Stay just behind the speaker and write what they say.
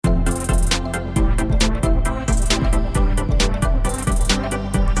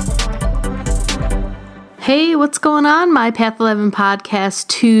Hey, what's going on, my Path 11 Podcast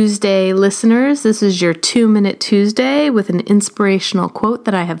Tuesday listeners? This is your 2-Minute Tuesday with an inspirational quote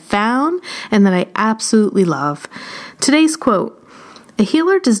that I have found and that I absolutely love. Today's quote: "A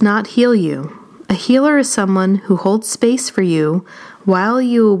healer does not heal you. A healer is someone who holds space for you while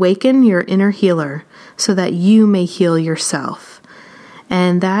you awaken your inner healer so that you may heal yourself."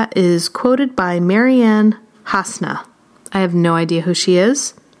 And that is quoted by Marianne Hasna. I have no idea who she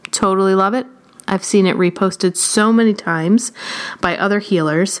is. Totally love it. I've seen it reposted so many times by other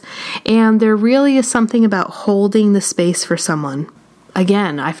healers, and there really is something about holding the space for someone.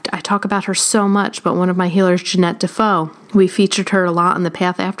 Again, I talk about her so much, but one of my healers, Jeanette Defoe, we featured her a lot in the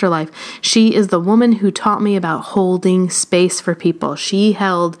Path Afterlife. She is the woman who taught me about holding space for people. She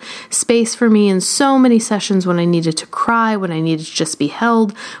held space for me in so many sessions when I needed to cry, when I needed to just be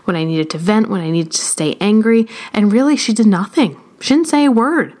held, when I needed to vent, when I needed to stay angry, and really she did nothing. She didn't say a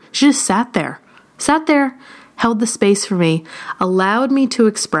word. She just sat there, held the space for me, allowed me to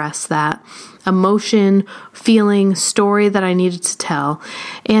express that emotion, feeling, story that I needed to tell.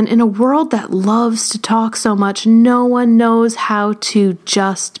 And in a world that loves to talk so much, no one knows how to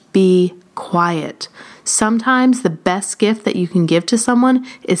just be quiet. Sometimes the best gift that you can give to someone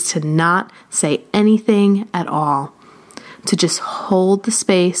is to not say anything at all, to just hold the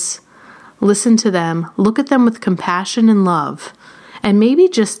space, listen to them, look at them with compassion and love, and maybe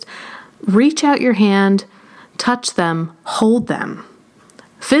just reach out your hand, touch them, hold them,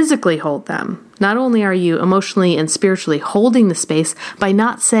 physically hold them. Not only are you emotionally and spiritually holding the space by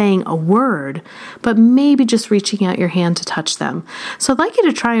not saying a word, but maybe just reaching out your hand to touch them. So I'd like you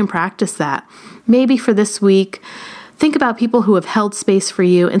to try and practice that. Maybe for this week, think about people who have held space for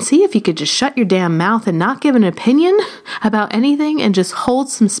you and see if you could just shut your damn mouth and not give an opinion about anything and just hold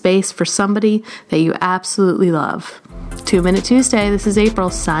some space for somebody that you absolutely love. 2-Minute Tuesday, this is April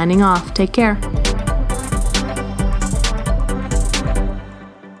signing off. Take care.